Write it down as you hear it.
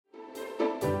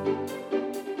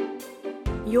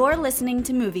You're listening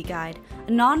to Movie Guide,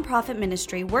 a non-profit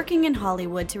ministry working in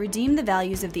Hollywood to redeem the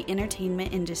values of the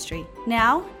entertainment industry.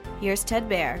 Now, here's Ted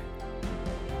Baer.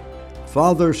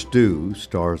 Father Stu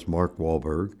stars Mark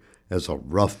Wahlberg as a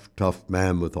rough, tough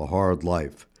man with a hard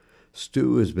life.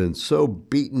 Stu has been so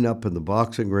beaten up in the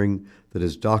boxing ring that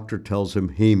his doctor tells him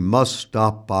he must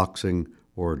stop boxing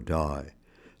or die.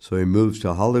 So he moves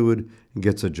to Hollywood and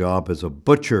gets a job as a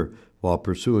butcher while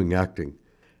pursuing acting.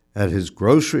 At his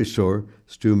grocery store,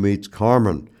 Stu meets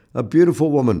Carmen, a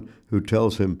beautiful woman who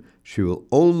tells him she will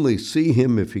only see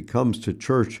him if he comes to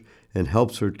church and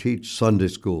helps her teach Sunday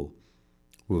school.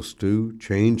 Will Stu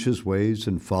change his ways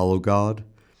and follow God?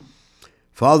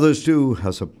 Father Stu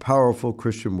has a powerful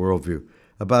Christian worldview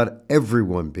about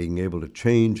everyone being able to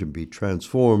change and be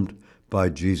transformed by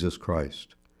Jesus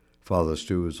Christ. Father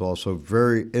Stu is also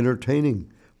very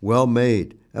entertaining,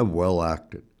 well-made, and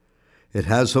well-acted. It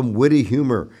has some witty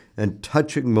humor and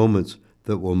touching moments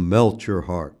that will melt your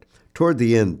heart. Toward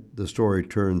the end, the story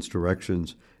turns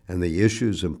directions and the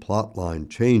issues and plotline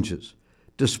changes.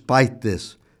 Despite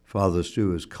this, Father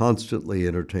Stu is constantly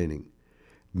entertaining.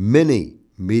 Many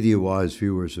media-wise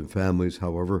viewers and families,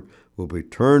 however, will be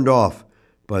turned off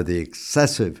by the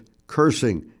excessive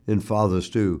cursing in Father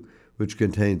Stu, which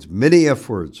contains many F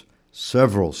words,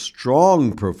 several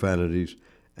strong profanities,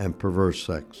 and perverse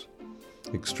sex.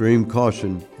 Extreme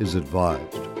caution is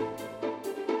advised.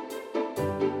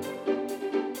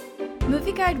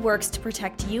 Movie Guide works to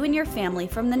protect you and your family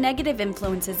from the negative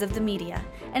influences of the media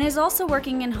and is also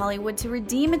working in Hollywood to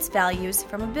redeem its values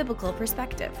from a biblical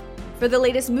perspective. For the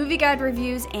latest Movie Guide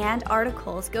reviews and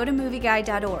articles, go to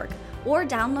movieguide.org or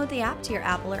download the app to your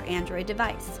Apple or Android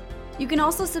device. You can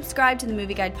also subscribe to the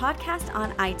Movie Guide podcast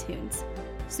on iTunes.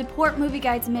 Support Movie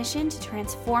Guide's mission to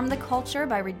transform the culture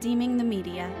by redeeming the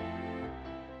media.